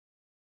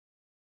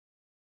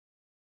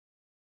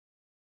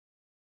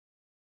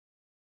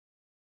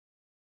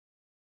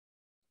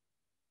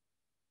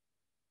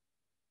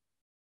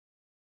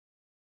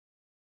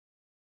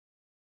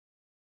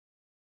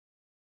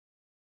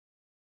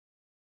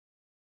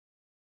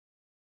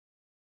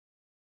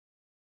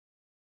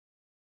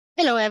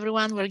Hello,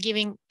 everyone. We're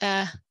giving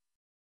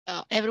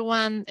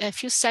everyone a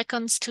few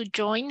seconds to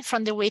join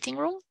from the waiting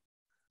room,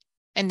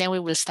 and then we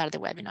will start the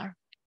webinar.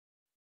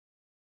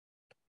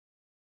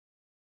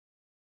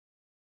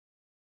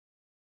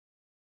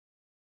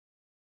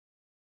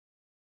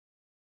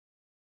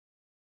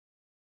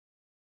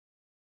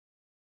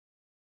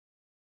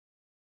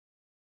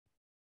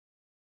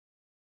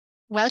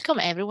 Welcome,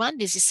 everyone.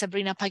 This is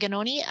Sabrina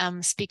Paganoni.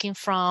 I'm speaking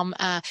from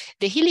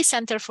the HEALEY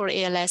Center for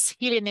ALS,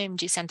 HEALEY and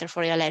AMG Center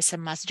for ALS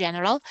and Mass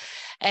General.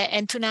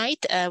 And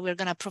tonight, we're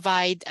going to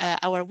provide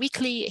our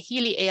weekly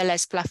HEALEY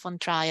ALS Platform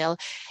Trial.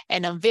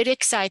 And I'm very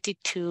excited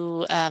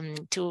to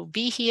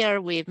be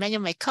here with many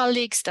of my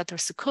colleagues, Dr.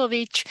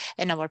 Cudkowicz,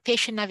 and our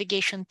patient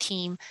navigation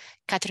team,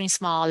 Catherine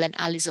Small and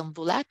Alison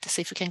Bullat. So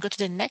if you can go to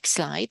the next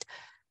slide.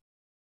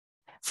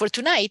 For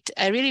tonight,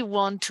 I really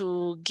want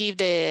to give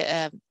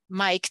the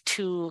mic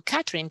to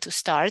Catherine to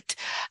start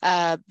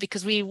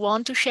because we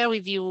want to share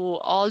with you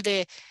all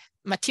the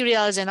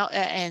materials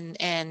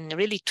and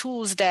really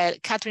tools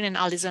that Catherine and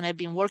Alison have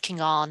been working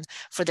on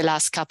for the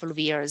last couple of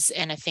years.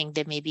 And I think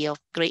they may be of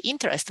great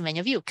interest to many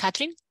of you.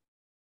 Catherine?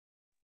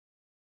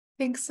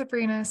 Thanks,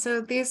 Sabrina.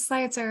 So these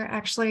slides are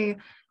actually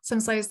some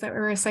slides that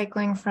we're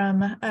recycling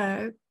from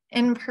an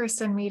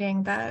in-person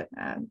meeting that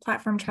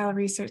Platform Trial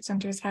Research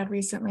Centers had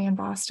recently in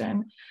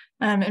Boston.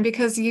 And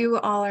because you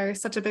all are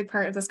such a big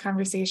part of this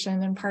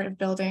conversation and part of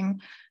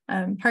building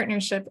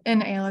partnership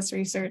in ALS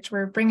research,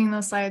 we're bringing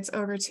those slides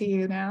over to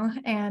you now.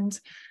 And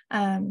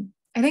I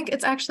think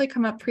it's actually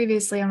come up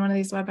previously on one of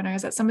these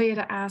webinars that somebody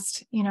had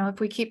asked, you know, if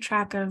we keep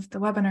track of the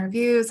webinar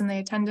views and the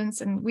attendance,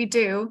 and we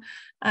do.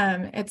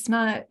 It's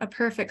not a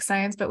perfect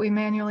science, but we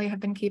manually have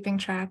been keeping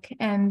track.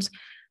 And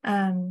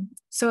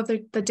so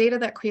the data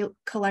that we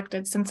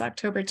collected since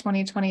October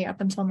 2020 up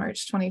until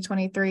March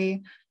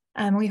 2023,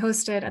 we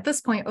hosted at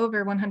this point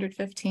over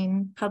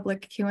 115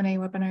 public Q&A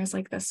webinars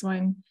like this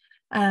one.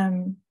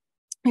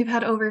 We've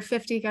had over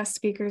 50 guest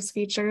speakers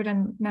featured,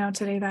 and now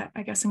today that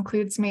I guess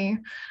includes me.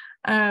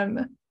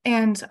 And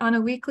on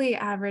a weekly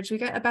average, we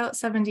get about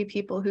 70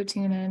 people who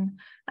tune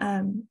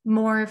in,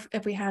 more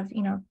if we have,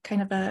 you know,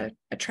 kind of a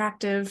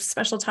attractive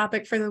special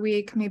topic for the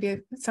week, maybe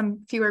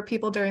some fewer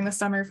people during the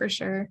summer for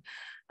sure.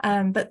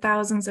 But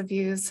thousands of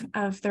views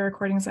of the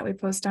recordings that we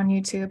post on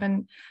YouTube.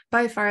 And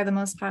by far the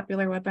most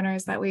popular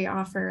webinars that we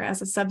offer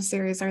as a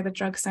sub-series are the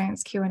drug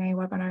science Q&A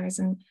webinars.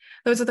 And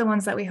those are the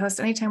ones that we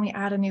host anytime we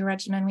add a new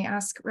regimen. We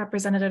ask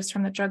representatives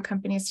from the drug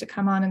companies to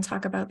come on and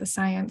talk about the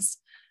science.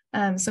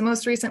 So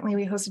most recently,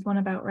 we hosted one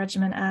about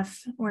regimen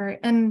F. We're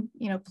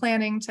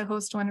planning to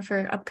host one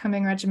for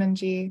upcoming regimen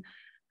G.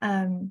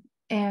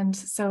 And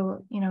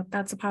so,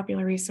 that's a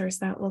popular resource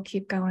that will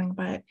keep going.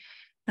 But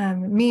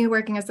me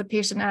working as the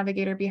patient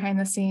navigator behind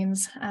the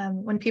scenes,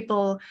 when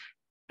people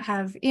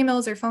have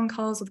emails or phone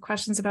calls with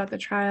questions about the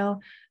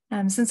trial,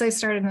 since I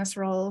started in this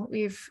role,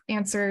 we've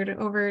answered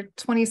over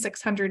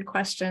 2,600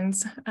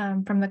 questions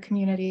from the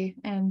community,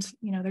 and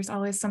there's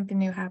always something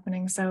new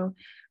happening. So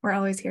we're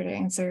always here to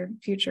answer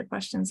future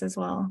questions as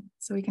well.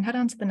 So we can head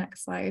on to the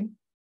next slide.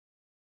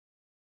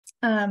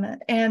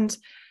 And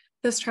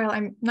this trial,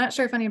 I'm not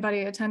sure if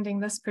anybody attending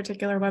this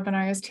particular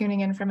webinar is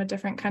tuning in from a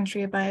different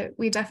country, but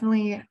we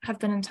definitely have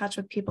been in touch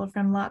with people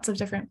from lots of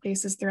different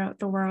places throughout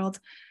the world,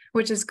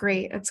 which is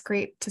great. It's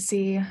great to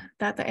see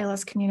that the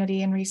ALS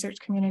community and research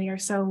community are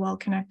so well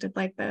connected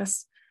like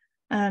this.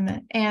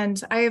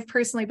 And I have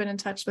personally been in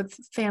touch with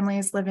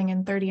families living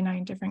in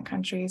 39 different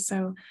countries.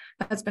 So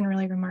that's been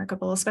really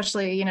remarkable,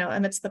 especially,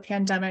 amidst the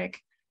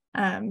pandemic.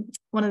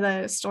 One of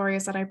the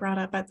stories that I brought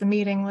up at the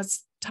meeting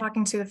was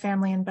talking to a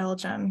family in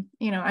Belgium.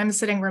 I'm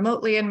sitting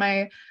remotely in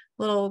my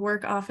little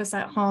work office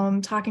at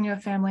home, talking to a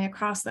family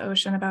across the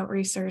ocean about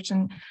research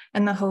and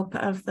the hope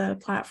of the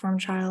platform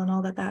trial and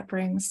all that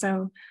brings.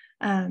 So,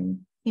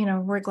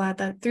 we're glad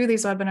that through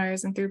these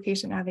webinars and through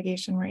patient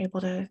navigation, we're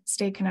able to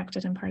stay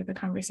connected and part of the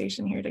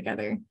conversation here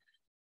together.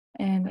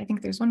 And I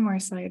think there's one more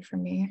slide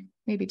from me,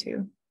 maybe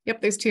two.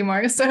 Yep, there's two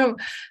more. So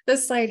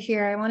this slide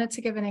here, I wanted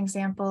to give an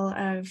example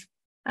of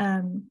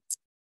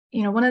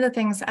one of the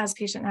things as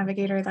patient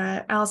navigator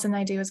that Alison and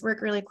I do is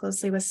work really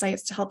closely with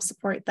sites to help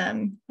support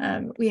them.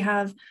 We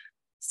have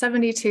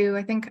 72,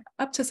 I think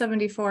up to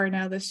 74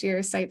 now this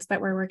year, sites that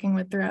we're working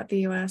with throughout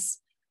the US.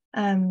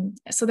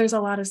 So there's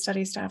a lot of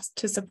study staff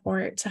to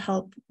support, to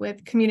help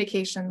with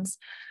communications.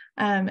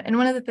 And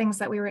one of the things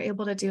that we were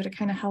able to do to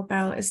kind of help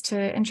out is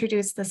to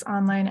introduce this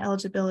online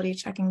eligibility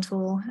checking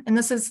tool. And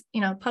this is,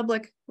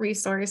 public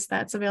resource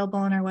that's available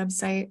on our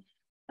website.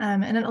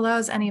 And it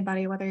allows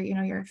anybody, whether,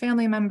 you're a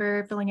family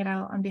member filling it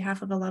out on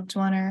behalf of a loved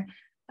one, or,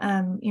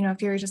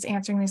 if you're just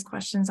answering these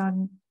questions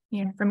on,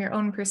 from your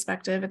own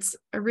perspective. It's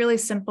a really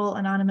simple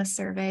anonymous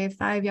survey,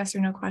 5 yes or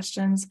no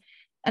questions,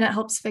 and it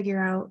helps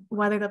figure out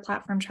whether the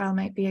platform trial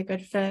might be a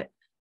good fit,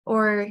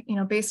 or,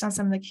 based on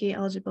some of the key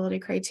eligibility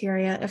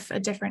criteria, if a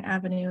different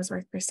avenue is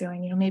worth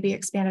pursuing, maybe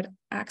expanded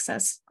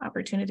access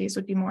opportunities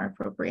would be more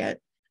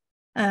appropriate.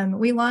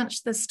 We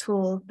launched this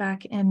tool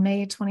back in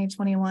May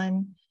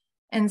 2021.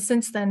 And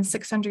since then,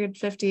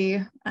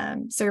 650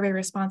 survey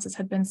responses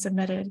had been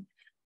submitted.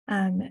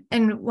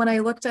 And when I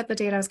looked at the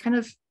data, I was kind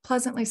of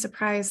pleasantly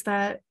surprised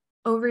that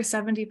over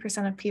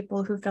 70% of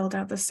people who filled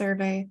out the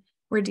survey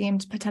were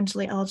deemed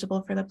potentially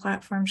eligible for the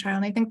platform trial.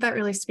 And I think that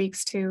really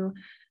speaks to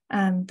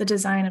the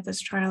design of this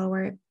trial,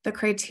 where the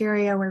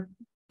criteria were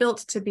built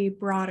to be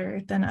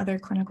broader than other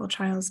clinical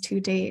trials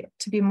to date,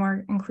 to be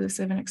more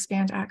inclusive and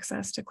expand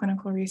access to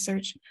clinical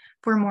research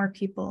for more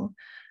people.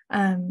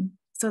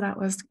 So that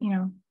was,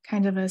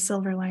 kind of a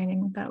silver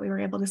lining that we were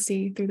able to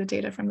see through the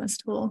data from this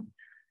tool.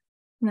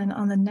 And then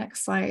on the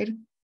next slide,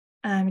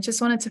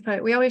 just wanted to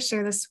put, we always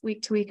share this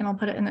week to week, and I'll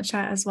put it in the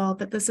chat as well,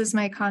 but this is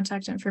my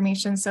contact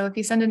information. So if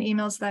you send an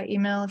email to that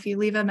email, if you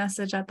leave a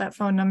message at that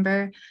phone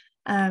number,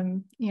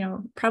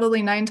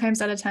 probably 9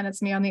 times out of 10,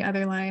 it's me on the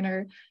other line,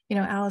 or,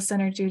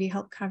 Allison or Judy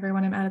help cover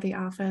when I'm out of the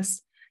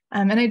office.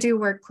 And I do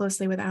work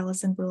closely with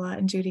Allison Bula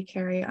and Judy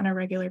Carey on a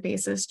regular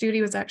basis.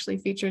 Judy was actually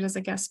featured as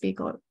a guest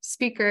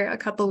speaker a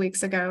couple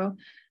weeks ago.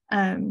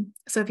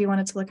 So if you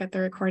wanted to look at the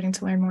recording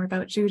to learn more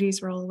about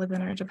Judy's role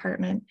within our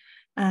department,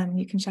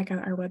 you can check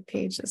out our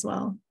webpage as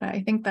well. But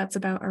I think that's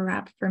about a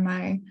wrap for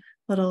my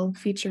little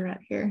featurette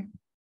here.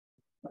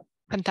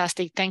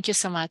 Fantastic. Thank you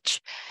so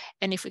much.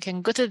 And if we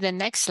can go to the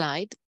next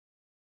slide.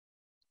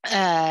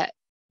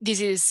 This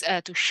is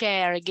to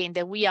share again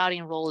that we are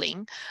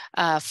enrolling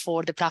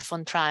for the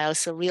platform trial.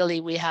 So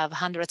really we have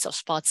hundreds of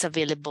spots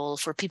available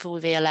for people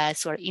with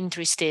ALS who are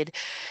interested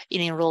in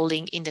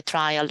enrolling in the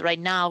trial. Right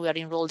now we are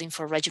enrolling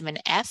for regimen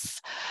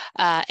F,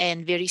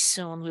 and very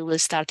soon we will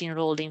start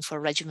enrolling for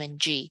regimen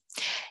G.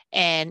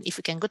 And if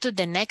we can go to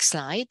the next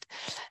slide,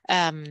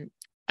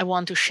 I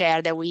want to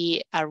share that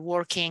we are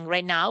working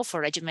right now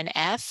for regimen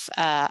F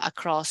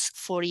across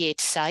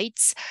 48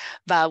 sites,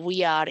 but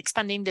we are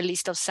expanding the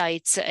list of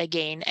sites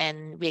again,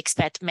 and we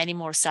expect many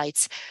more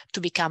sites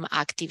to become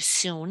active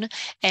soon.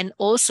 And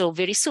also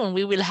very soon,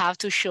 we will have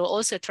to show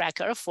also a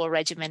tracker for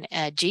regimen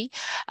G.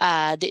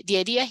 The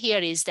idea here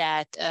is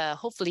that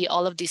hopefully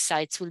all of these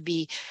sites will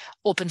be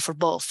open for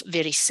both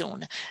very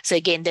soon. So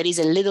again, there is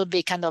a little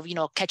bit kind of,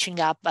 catching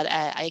up, but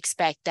I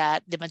expect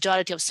that the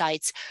majority of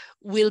sites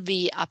will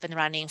be up and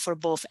running for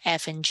both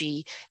F and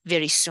G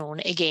very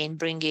soon, again,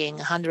 bringing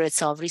hundreds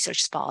of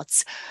research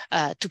spots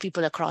to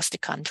people across the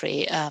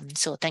country.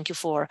 So thank you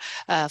for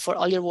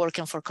all your work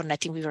and for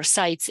connecting with your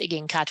sites.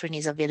 Again, Catherine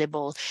is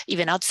available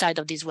even outside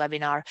of this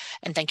webinar,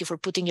 and thank you for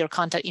putting your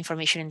contact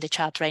information in the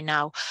chat right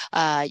now.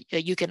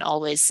 You can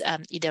always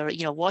either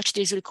watch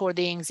these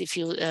recordings if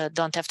you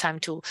don't have time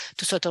to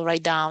sort of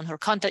write down her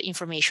contact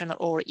information,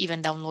 or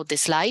even download the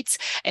slides.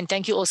 And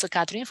thank you also,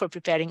 Catherine, for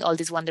preparing all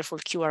these wonderful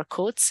QR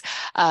codes.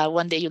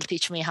 One day you'll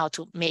teach me how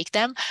to make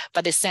them,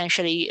 but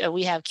essentially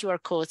we have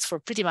QR codes for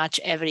pretty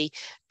much every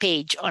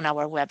page on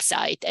our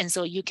website. And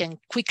so you can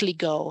quickly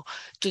go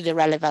to the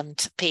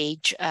relevant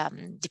page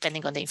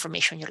depending on the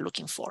information you're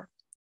looking for.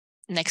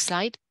 Next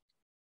slide.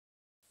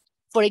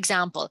 For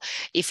example,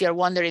 if you're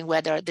wondering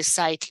whether the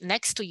site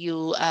next to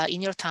you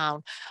in your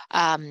town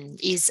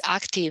is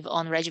active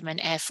on regimen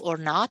F or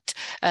not,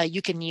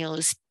 you can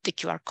use the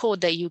QR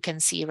code that you can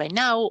see right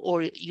now,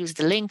 or use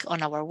the link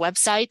on our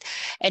website,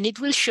 and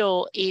it will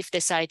show if the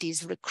site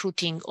is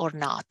recruiting or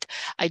not.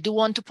 I do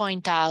want to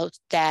point out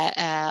that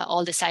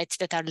all the sites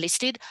that are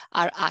listed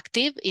are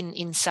active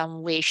in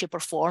some way, shape, or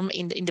form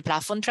in the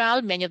platform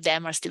trial. Many of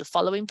them are still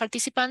following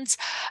participants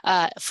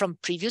from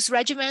previous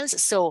regimens.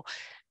 So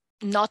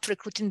not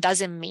recruiting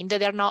doesn't mean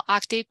that they're not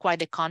active. Quite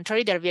the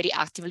contrary, they're very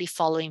actively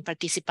following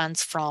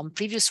participants from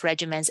previous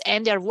regimens,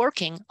 and they're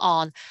working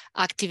on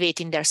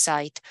activating their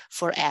site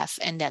for F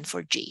and then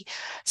for G.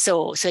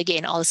 So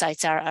again, all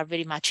sites are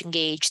very much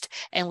engaged,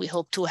 and we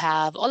hope to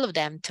have all of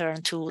them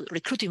turn to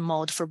recruiting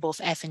mode for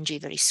both F and G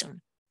very soon.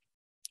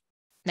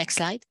 Next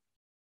slide.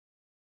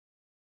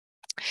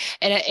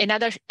 And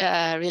another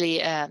really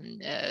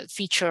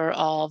feature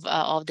of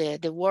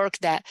the work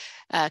that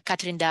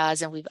Catherine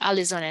does, and with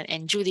Alison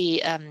and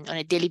Judy on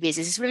a daily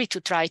basis, is really to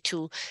try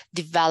to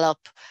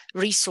develop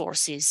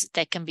resources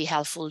that can be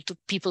helpful to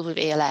people with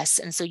ALS.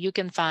 And so you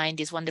can find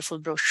these wonderful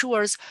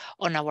brochures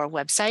on our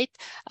website.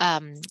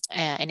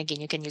 And again,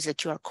 you can use the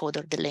QR code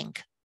or the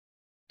link.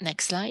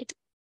 Next slide.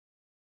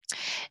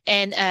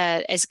 And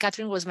as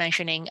Catherine was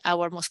mentioning,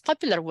 our most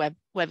popular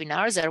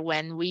webinars are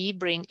when we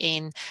bring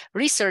in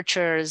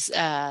researchers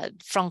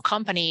from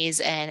companies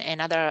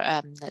and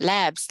other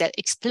labs that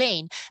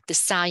explain the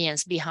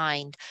science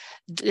behind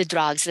the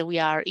drugs that we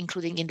are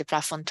including in the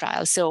platform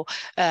trial. So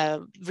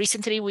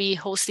recently we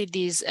hosted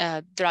this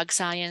drug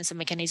science and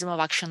mechanism of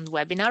action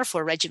webinar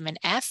for regimen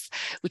F,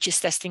 which is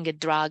testing a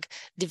drug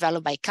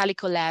developed by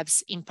Calico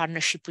Labs in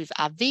partnership with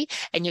AbbVie.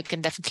 And you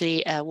can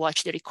definitely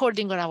watch the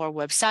recording on our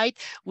website.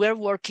 We're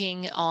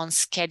working on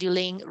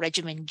scheduling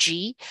regimen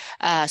G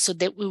so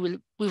that we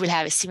will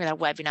have a similar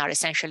webinar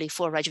essentially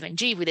for regimen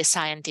G with the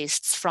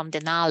scientists from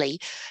Denali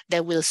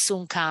that will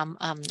soon come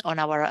on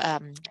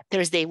our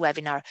Thursday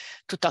webinar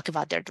to talk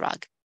about their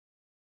drug.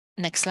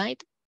 Next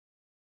slide.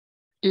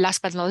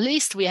 last but not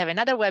least, we have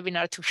another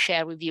webinar to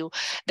share with you.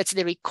 That's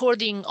the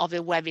recording of a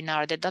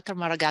webinar that Dr.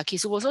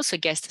 Maragakis, who was also a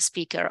guest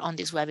speaker on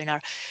this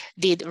webinar,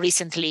 did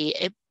recently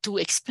to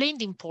explain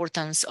the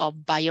importance of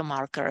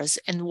biomarkers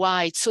and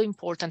why it's so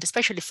important,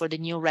 especially for the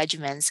new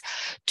regimens,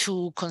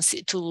 to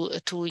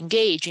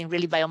engage in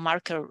really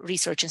biomarker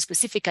research. And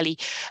specifically,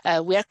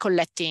 we are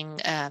collecting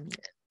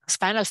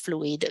spinal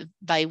fluid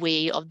by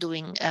way of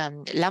doing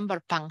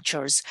lumbar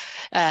punctures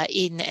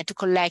to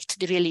collect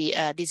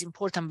these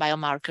important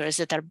biomarkers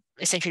that are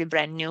essentially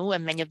brand new,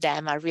 and many of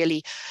them are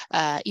really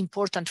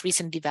important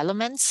recent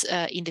developments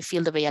in the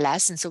field of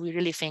ALS. And so we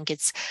really think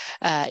it's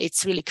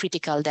really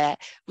critical that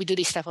we do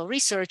this type of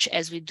research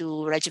as we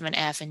do regimen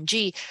F and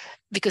G,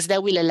 because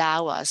that will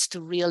allow us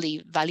to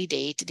really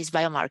validate these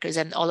biomarkers.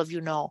 And all of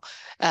you know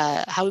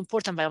how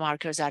important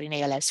biomarkers are in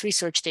ALS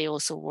research. They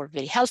also were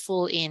very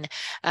helpful in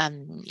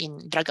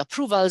drug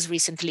approvals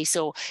recently.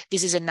 So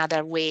this is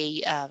another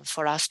way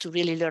for us to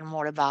really learn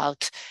more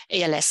about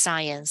ALS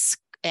science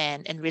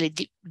and really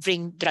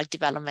bring drug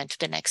development to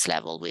the next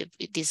level with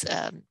these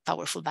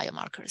powerful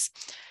biomarkers.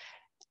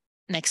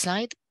 Next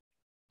slide.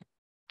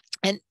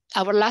 And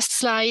our last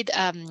slide,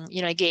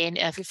 again,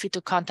 feel free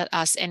to contact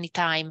us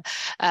anytime.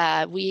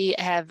 We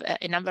have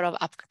a number of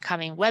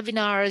upcoming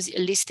webinars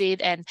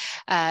listed. And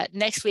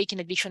next week, in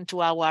addition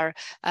to our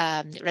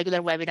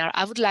regular webinar,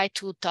 I would like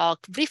to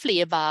talk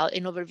briefly about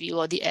an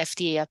overview of the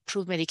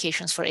FDA-approved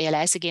medications for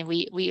ALS. Again,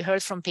 we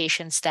heard from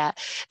patients that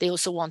they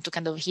also want to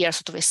kind of hear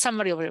sort of a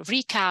summary or a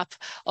recap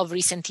of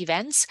recent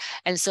events.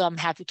 And so I'm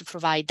happy to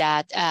provide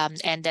that.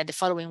 And then the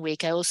following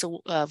week, I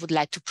also would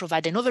like to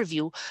provide an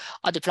overview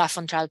of the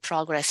platform trial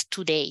progress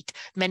to date.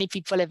 Many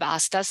people have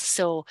asked us,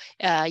 so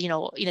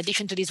in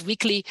addition to these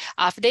weekly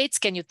updates,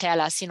 can you tell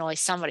us a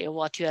summary of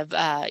what you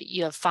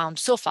have found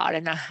so far?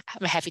 And I'm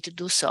happy to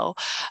do so.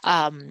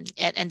 And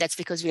that's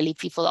because really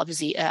people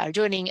obviously are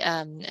joining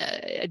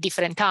at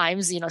different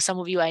times. Some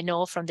of you I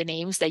know from the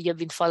names that you've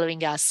been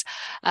following us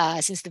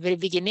since the very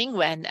beginning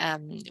when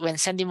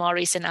Sandy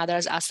Morris and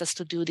others asked us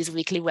to do this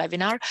weekly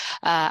webinar,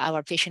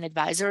 our patient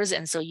advisors.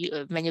 And so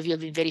many of you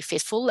have been very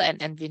faithful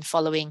and been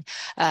following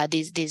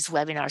these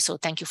webinars. So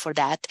thank you for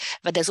that.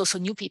 But there's also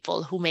new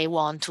people who may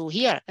want to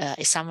hear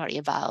a summary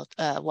about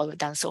what we've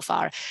done so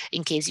far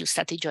in case you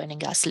started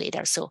joining us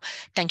later. So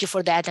thank you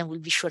for that. And we'll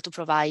be sure to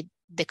provide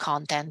the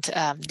content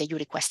that you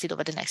requested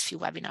over the next few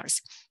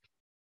webinars.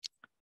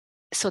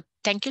 So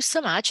thank you so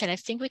much. And I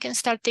think we can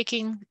start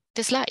taking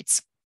the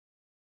slides,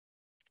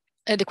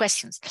 the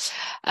questions.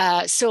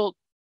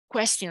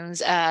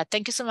 Questions.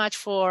 Thank you so much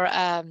for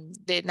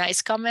the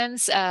nice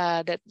comments.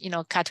 That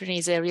Catherine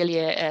is really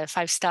a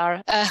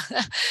 5-star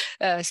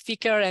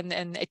speaker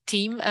and a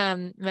team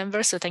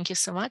member. So thank you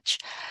so much.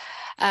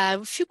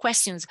 A few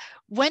questions.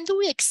 When do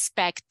we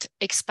expect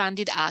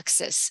expanded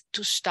access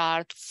to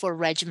start for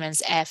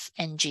regimens F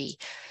and G?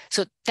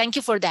 So thank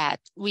you for that.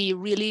 We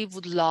really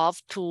would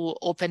love to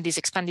open these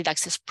expanded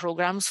access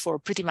programs for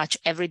pretty much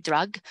every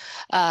drug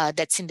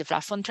that's in the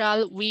platform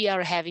trial. We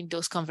are having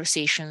those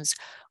conversations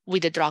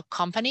with the drug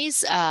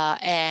companies,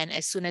 and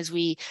as soon as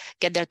we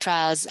get their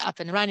trials up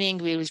and running,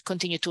 we will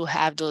continue to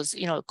have those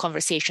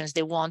conversations.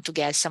 They want to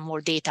get some more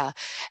data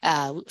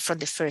from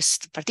the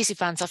first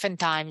participants.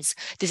 Oftentimes,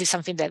 this is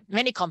something that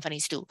many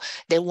companies do.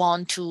 They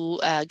want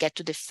to get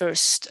to the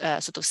first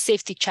sort of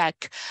safety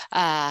check.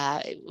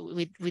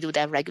 We do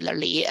that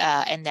regularly,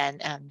 and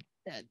then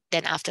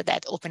after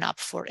that, open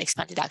up for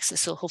expanded access.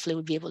 So hopefully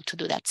we'll be able to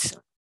do that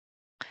soon.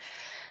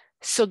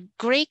 So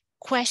great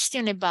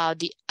question about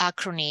the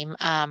acronym.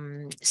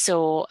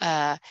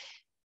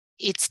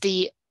 It's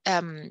the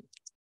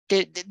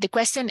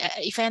question,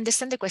 if I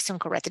understand the question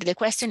correctly, the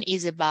question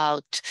is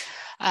about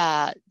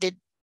the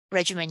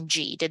regimen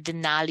G, the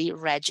Denali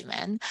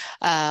regimen,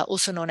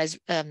 also known as,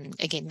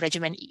 again,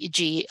 regimen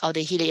G of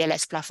the HEALEY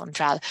ALS Platform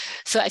Trial.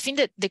 So I think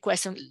that the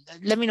question,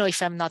 let me know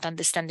if I'm not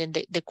understanding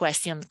the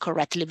question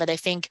correctly, but I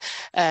think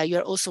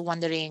you're also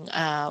wondering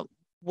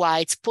why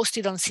it's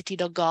posted on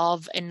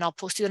ct.gov and not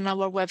posted on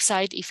our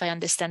website, if I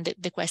understand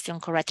the question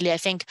correctly. I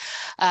think,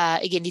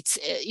 again,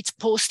 it's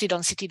posted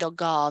on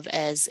ct.gov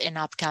as an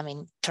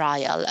upcoming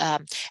trial,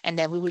 and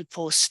then we will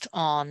post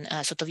on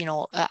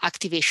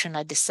activation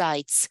at the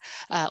sites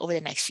over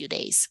the next few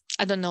days.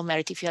 I don't know,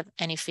 Merit, if you have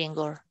anything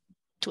or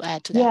to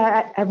add to that.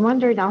 Yeah, I'm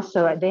wondering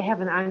also, they have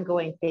an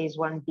ongoing phase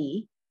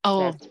 1B.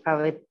 Oh, that's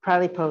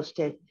probably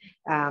posted,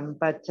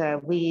 but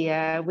we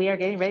are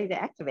getting ready to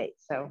activate.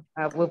 So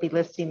we'll be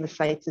listing the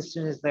sites as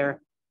soon as they're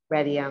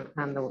ready on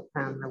the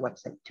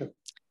website too.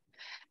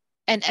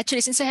 And actually,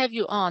 since I have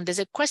you on, there's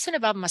a question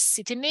about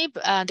masitinib.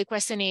 The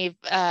question is,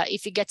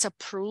 if it gets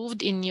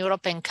approved in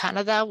Europe and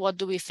Canada, what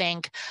do we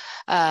think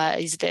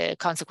is the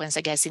consequence,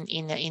 I guess,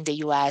 in the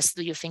US?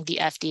 Do you think the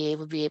FDA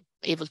will be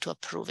able to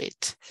approve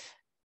it?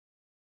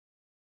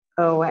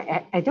 Oh,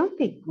 I don't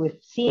think we've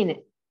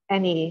seen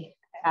any.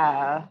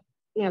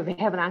 They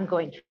have an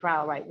ongoing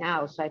trial right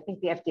now, so I think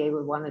the FDA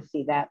would want to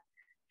see that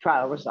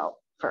trial result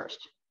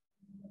first.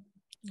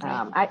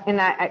 I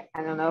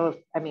don't know if,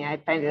 I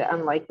find it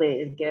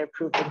unlikely to get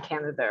approved in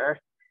Canada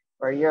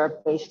or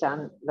Europe based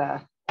on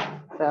the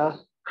the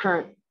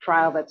current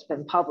trial that's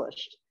been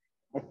published.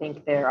 I think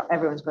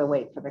everyone's going to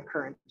wait for the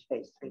current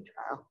phase 3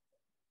 trial.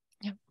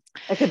 Yeah.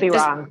 I could be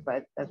wrong,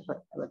 but that's what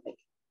I would think.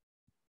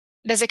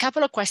 There's a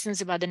couple of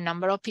questions about the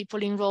number of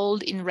people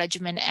enrolled in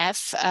regimen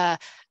F. I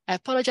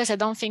apologize, I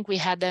don't think we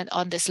had that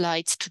on the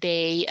slides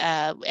today,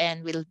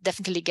 and we'll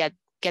definitely get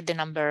the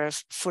number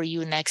for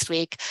you next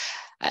week.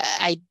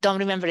 I don't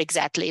remember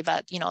exactly,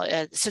 but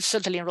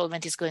certainly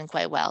enrollment is going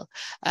quite well.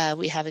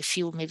 We have a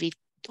few, maybe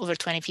over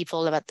 20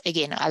 people, but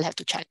again, I'll have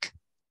to check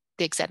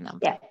the exact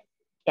number.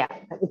 Yeah,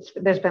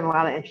 there's been a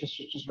lot of interest,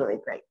 which is really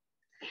great.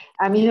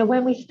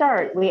 When we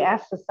start, we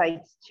ask the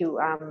sites to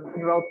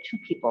enroll 2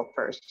 people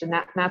first, and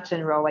not to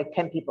enroll like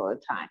 10 people at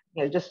a time,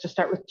 just to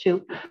start with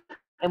 2.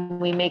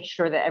 And we make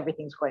sure that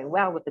everything's going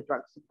well with the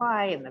drug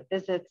supply and the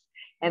visits.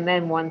 And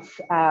then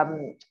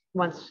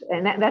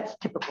that's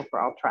typical for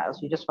all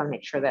trials. You just want to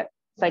make sure that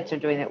sites are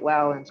doing it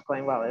well and it's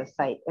going well at a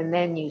site. And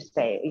then you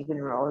can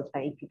enroll as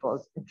many people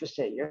as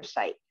interested at your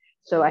site.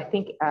 So I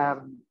think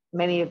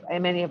many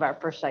of our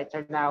first sites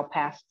are now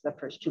past the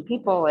first 2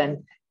 people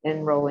and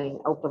enrolling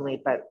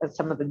openly, but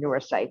some of the newer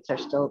sites are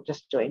still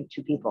just doing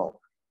 2 people,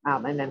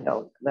 and then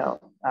they'll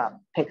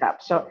pick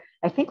up. So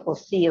I think we'll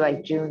see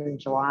like June and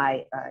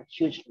July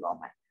huge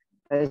enrollment.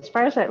 But as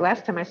far as that,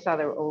 last time I saw,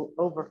 there were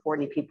over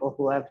 40 people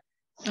who have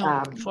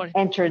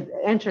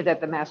entered at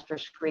the master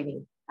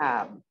screening.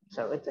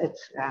 So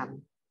it's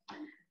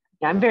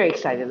I'm very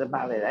excited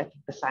about it. I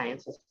think the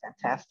science is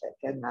fantastic,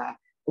 and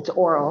it's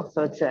oral,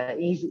 so it's an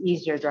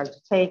easier drug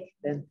to take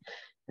than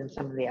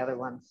some of the other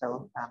ones.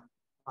 So.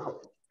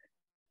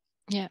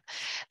 Yeah,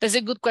 there's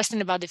a good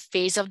question about the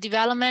phase of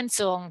development.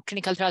 So on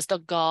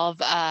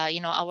clinicaltrials.gov,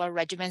 our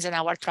regimens and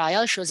our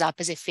trial shows up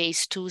as a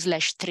phase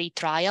 2/3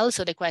 trial.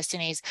 So the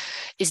question is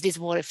this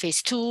more a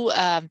phase 2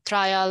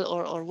 trial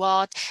or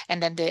what?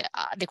 And then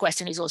the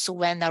question is also,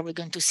 when are we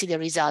going to see the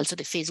results of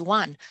the phase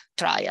 1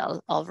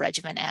 trial of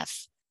regimen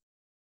F?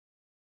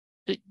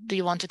 Do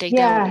you want to take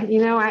that?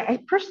 Yeah, I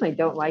personally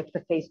don't like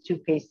the phase 2,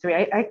 phase 3.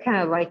 I kind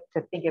of like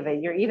to think of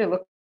it, you're either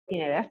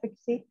looking at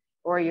efficacy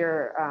or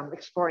you're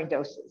exploring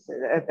doses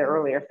at the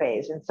earlier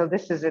phase. And so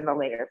this is in the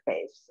later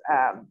phase.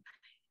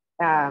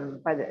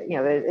 But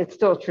it's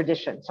still a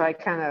tradition. So I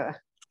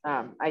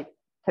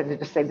tend to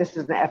just say this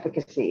is an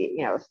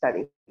efficacy,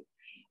 study.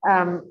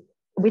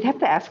 We'd have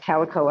to ask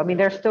Calico.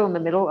 They're still in the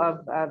middle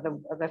of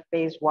the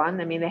phase 1.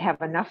 They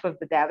have enough of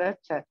the data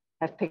to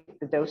have picked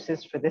the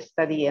doses for this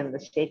study and the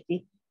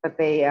safety, but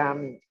they,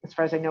 as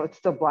far as I know, it's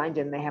still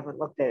blinded and they haven't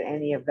looked at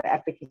any of the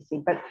efficacy,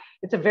 but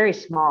it's a very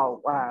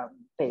small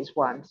phase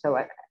 1. So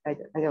I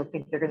don't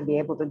think they're going to be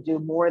able to do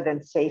more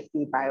than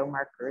safety,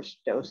 biomarkers,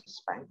 dose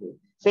finding.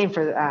 Same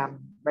for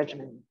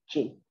regimen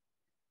G.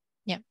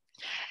 Yeah.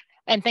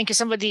 And thank you.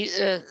 Somebody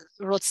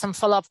wrote some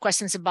follow-up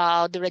questions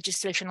about the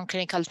registration on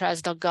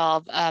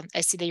clinicaltrials.gov.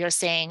 I see that you're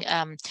saying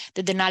that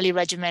the Denali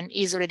regimen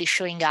is already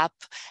showing up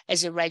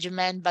as a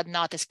regimen, but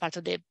not as part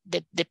of the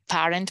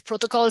parent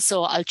protocol.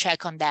 So I'll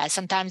check on that.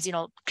 Sometimes,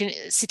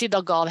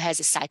 ct.gov has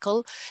a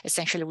cycle.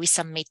 Essentially, we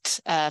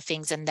submit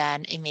things and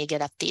then it may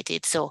get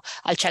updated. So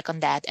I'll check on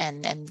that.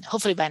 And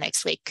hopefully by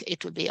next week,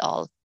 it will be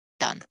all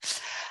done.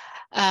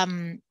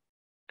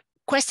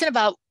 Question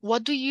about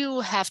what do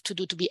you have to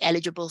do to be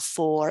eligible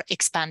for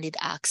expanded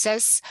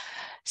access?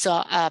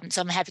 So,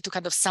 so I'm happy to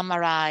kind of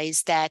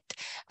summarize that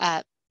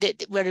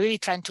we're really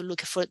trying to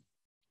look for,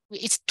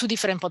 it's 2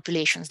 different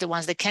populations, the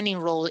ones that can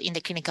enroll in the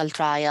clinical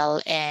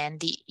trial and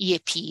the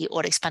EAP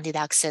or expanded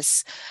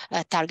access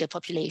target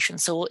population.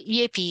 So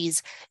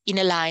EAPs, in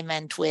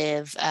alignment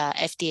with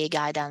FDA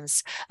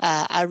guidance,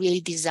 are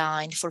really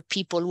designed for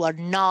people who are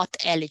not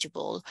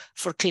eligible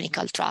for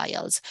clinical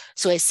trials.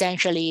 So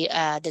essentially,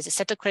 there's a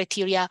set of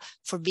criteria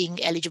for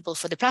being eligible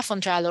for the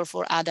platform trial or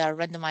for other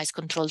randomized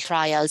controlled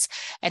trials.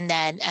 And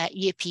then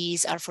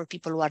EAPs are for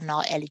people who are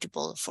not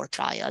eligible for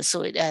trials.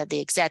 So the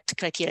exact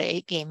criteria,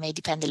 again, may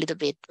depend a little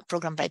bit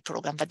program by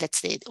program, but that's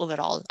the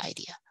overall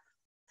idea.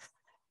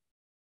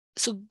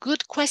 So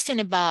good question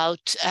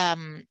about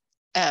the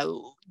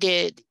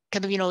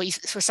kind of,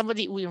 for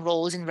somebody who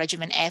enrolls in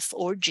regimen F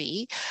or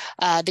G,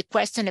 the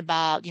question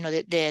about,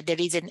 there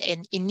is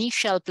an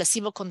initial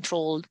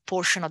placebo-controlled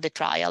portion of the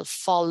trial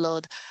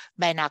followed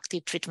by an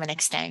active treatment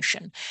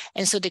extension.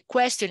 And so the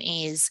question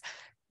is,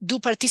 do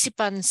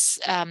participants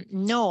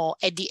know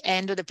at the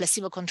end of the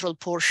placebo-controlled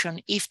portion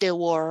if they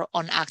were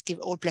on active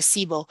or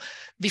placebo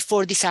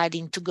before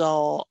deciding to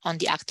go on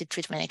the active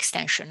treatment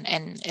extension?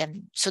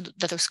 And so,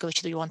 Dr.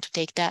 Cudkowicz, do you want to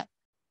take that?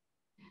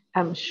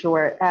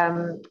 Sure.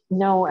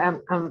 No,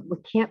 we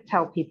can't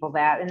tell people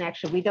that. And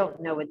actually, we don't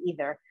know it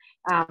either.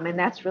 And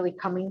that's really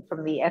coming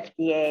from the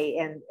FDA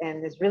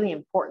and is really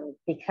important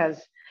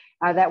because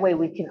that way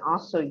we can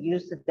also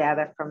use the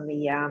data from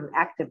the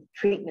active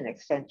treatment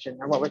extension,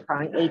 or what we're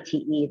calling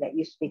ATE, that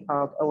used to be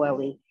called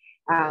OLE.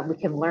 We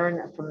can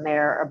learn from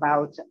there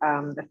about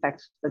the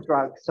effects of the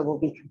drug. So we'll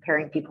be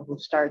comparing people who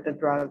started the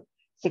drug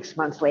 6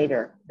 months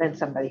later than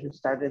somebody who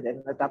started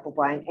in the double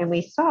blind. And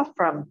we saw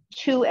from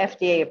 2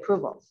 FDA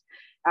approvals,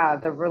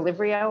 the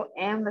Relyvrio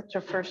and the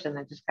Tofersen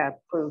that just got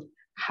approved,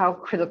 how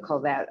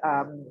critical that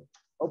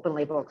open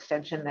label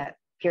extension, that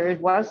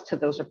period was to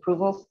those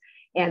approvals.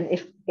 And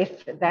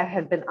if that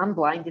had been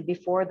unblinded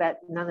before, that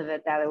none of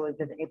that data would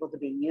have been able to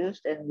be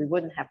used, and we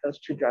wouldn't have those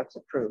 2 drugs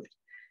approved.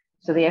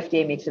 So the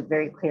FDA makes it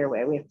very clear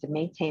where we have to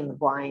maintain the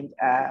blind.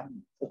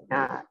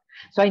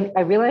 So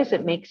I realize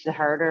it makes it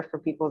harder for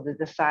people to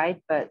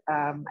decide, but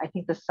I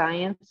think the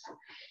science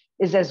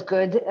is as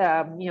good,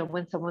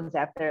 when someone's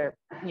out there,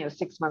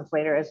 6 months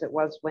later as it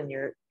was when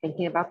you're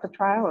thinking about the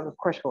trial. And of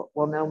course,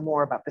 we'll know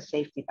more about the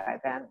safety by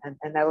then.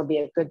 And that will be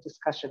a good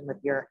discussion with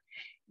your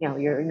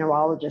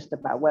neurologist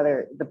about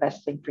whether the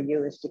best thing for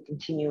you is to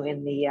continue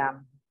in the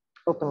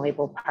open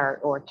label part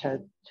or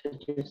to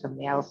do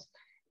something else.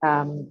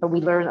 But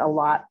we learn a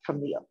lot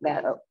from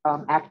that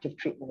active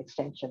treatment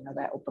extension of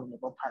that open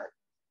label part.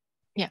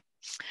 Yeah.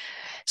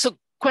 So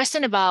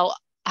question about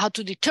how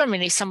to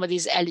determine if somebody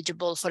is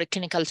eligible for a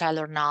clinical trial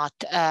or not.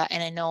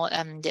 And I know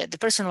the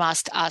person who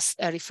asked us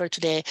referred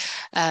to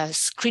the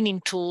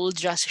screening tool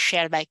just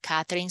shared by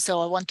Catherine. So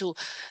I want to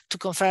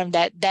confirm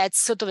that that's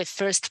sort of a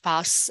first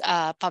pass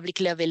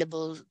publicly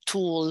available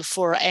tool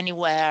for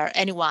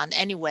anyone,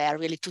 anywhere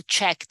really, to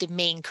check the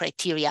main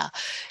criteria.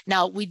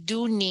 Now, we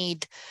do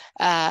need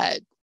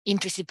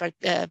interested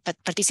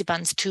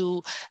participants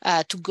to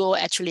go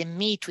actually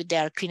meet with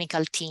their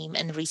clinical team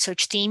and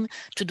research team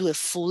to do a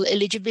full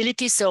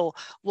eligibility. So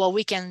what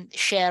we can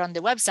share on the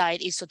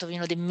website is sort of,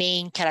 the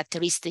main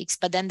characteristics,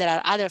 but then there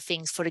are other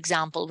things. For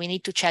example, we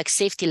need to check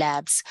safety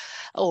labs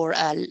or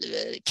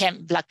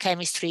blood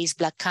chemistries,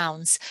 blood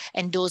counts,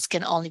 and those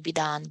can only be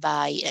done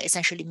by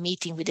essentially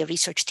meeting with the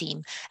research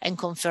team and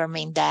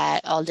confirming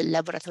that all the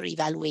laboratory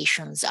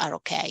evaluations are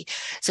okay.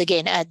 So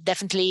again,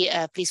 definitely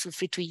please feel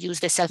free to use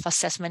the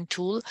self-assessment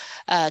tool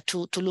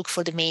to look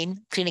for the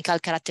main clinical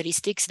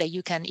characteristics that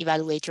you can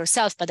evaluate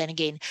yourself. But then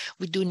again,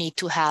 we do need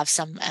to have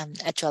some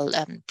actual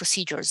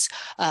procedures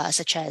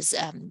such as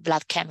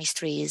blood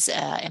chemistries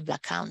and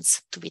blood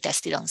counts to be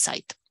tested on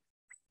site.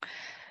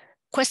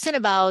 Question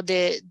about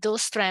the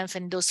dose strength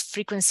and dose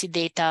frequency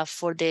data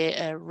for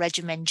the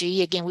regimen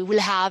G. Again, we will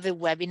have a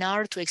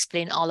webinar to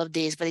explain all of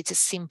this, but it's a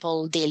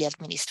simple daily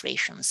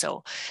administration.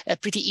 So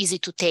pretty easy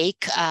to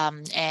take,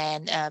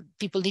 and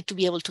people need to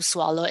be able to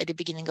swallow at the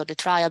beginning of the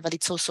trial, but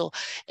it's also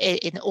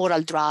an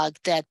oral drug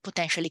that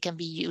potentially can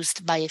be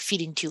used by a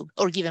feeding tube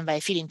or given by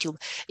a feeding tube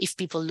if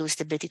people lose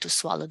the ability to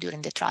swallow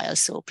during the trial.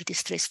 So pretty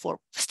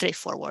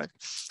straightforward.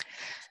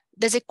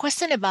 There's a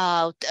question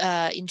about,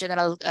 in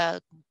general,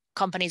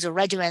 companies or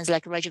regimens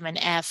like regimen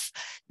F,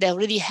 they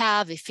already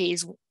have a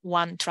phase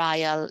 1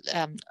 trial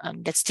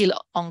that's still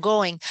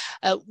ongoing.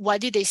 Why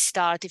did they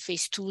start a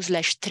phase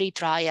 2/3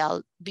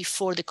 trial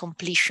before the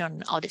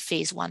completion of the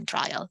phase 1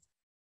 trial?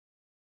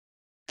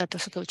 Dr.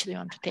 Cudkowicz, do you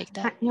want to take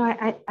that?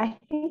 I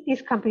think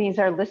these companies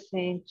are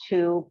listening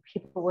to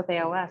people with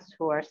ALS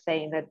who are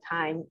saying that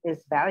time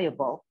is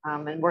valuable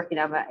and working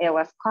on the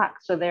ALS clock.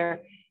 So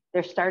they're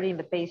starting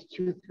the phase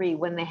 2/3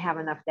 when they have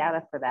enough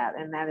data for that.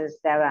 And that is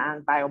data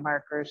on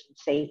biomarkers and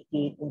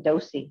safety and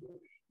dosing.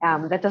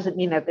 That doesn't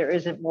mean that there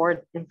isn't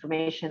more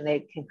information they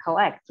can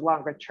collect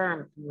longer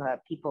term from the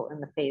people in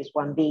the phase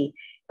 1B,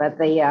 but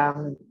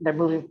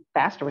they're moving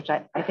faster, which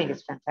I think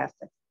is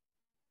fantastic.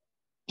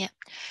 Yeah.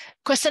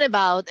 Question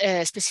about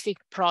a specific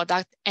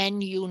product,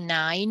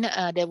 NU9,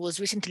 that was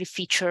recently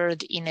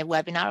featured in a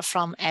webinar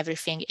from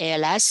Everything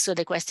ALS. So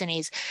the question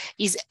is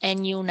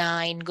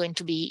NU9 going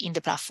to be in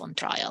the platform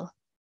trial?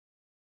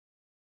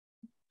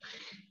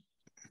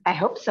 I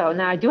hope so.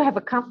 Now, I do have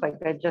a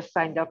conflict. I just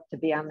signed up to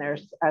be on their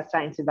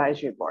science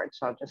advisory board,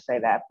 so I'll just say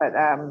that. But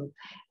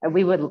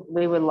we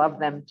would love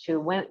them to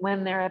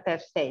when they're at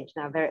that stage.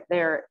 Now,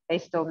 they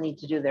still need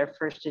to do their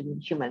first in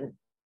human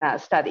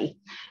study.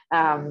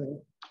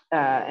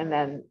 And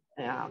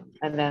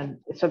then,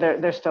 so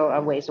they're still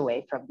a ways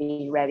away from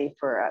being ready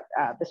for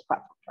this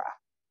platform trial.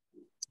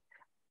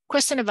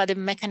 Question about the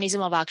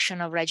mechanism of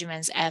action of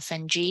regimens F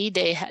and G.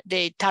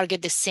 They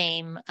target the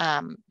same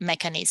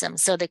mechanism.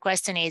 So the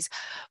question is,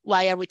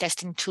 why are we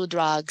testing 2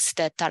 drugs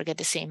that target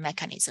the same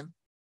mechanism?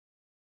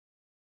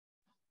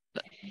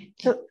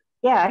 So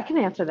yeah, I can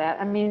answer that.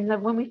 I mean,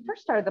 when we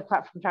first started the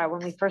platform trial,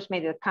 when we first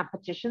made a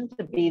competition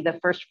to be the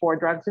first 4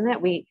 drugs in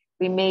it, we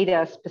made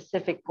a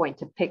specific point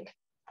to pick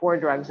 4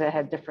 drugs that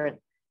had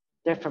different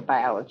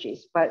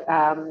biologies. But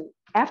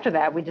after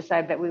that, we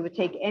decided that we would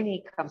take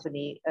any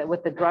company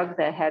with a drug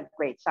that had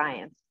great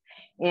science.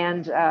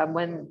 And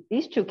when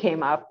these 2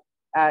 came up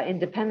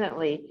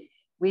independently,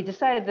 we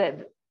decided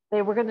that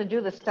they were going to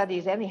do the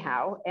studies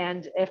anyhow.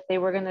 And if they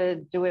were going to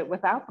do it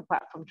without the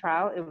platform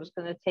trial, it was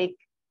going to take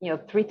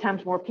 3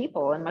 times more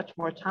people and much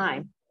more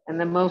time. And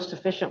the most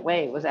efficient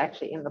way was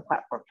actually in the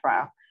platform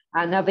trial.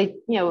 Now they,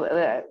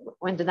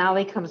 when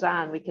Denali comes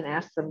on, we can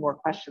ask them more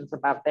questions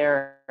about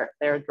their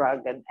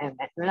drug, and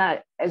they're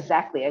not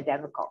exactly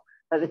identical,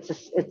 but it's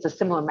a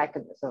similar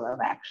mechanism of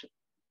action.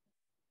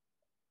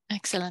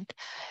 Excellent.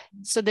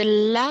 So the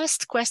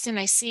last question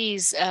I see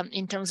is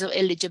in terms of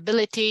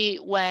eligibility.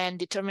 When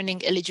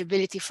determining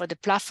eligibility for the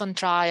platform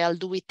trial,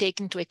 do we take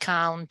into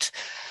account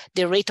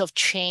the rate of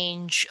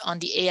change on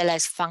the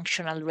ALS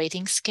functional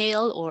rating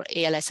scale, or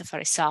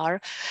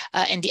ALS-FRSR?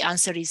 And the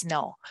answer is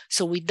no.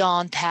 So we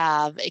don't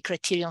have a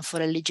criterion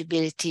for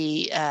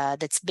eligibility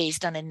that's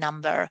based on a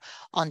number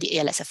on the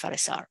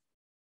ALS-FRSR.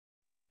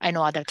 I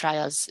know other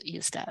trials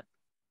use that.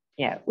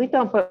 Yeah, we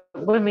don't, but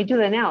when we do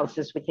the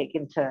analysis, we take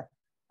into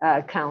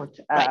account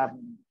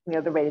you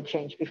know, the rate of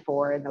change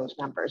before in those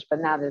numbers, but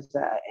not as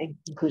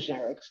inclusion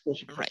or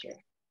exclusion criteria.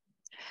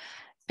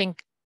 I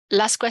think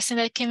last question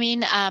that came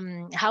in,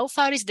 how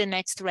far is the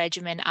next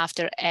regimen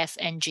after F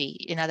and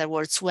G? In other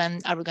words, when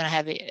are we going to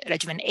have a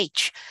regimen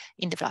H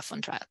in the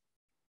platform trial?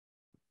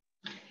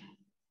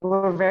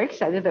 We're very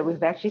excited that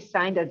we've actually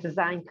signed a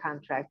design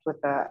contract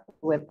with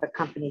the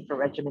company for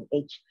regimen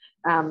H.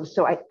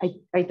 So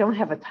I don't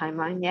have a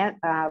timeline yet,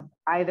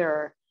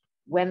 either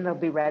when they'll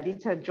be ready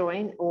to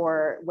join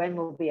or when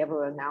we'll be able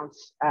to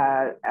announce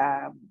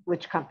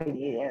which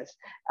company it is.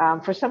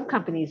 For some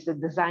companies, the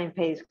design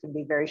phase can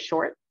be very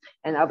short,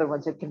 and other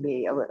ones it can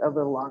be a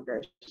little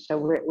longer. So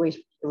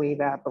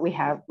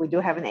we do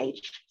have an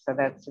H, so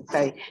that's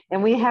exciting.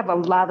 And we have a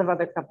lot of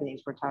other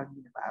companies we're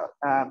talking about.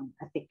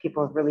 I think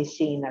people have really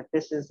seen that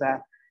this is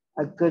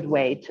a good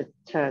way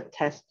to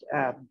test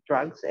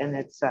drugs, and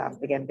it's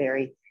again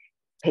very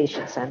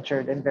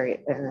patient-centered and very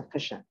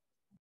efficient.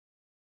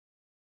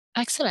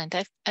 Excellent.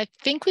 I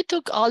think we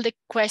took all the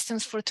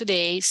questions for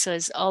today. So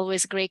it's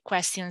always great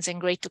questions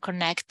and great to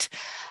connect.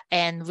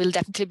 And we'll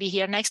definitely be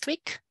here next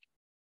week.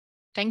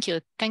 Thank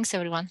you. Thanks,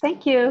 everyone.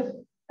 Thank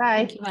you.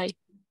 Bye. Thank you. Bye.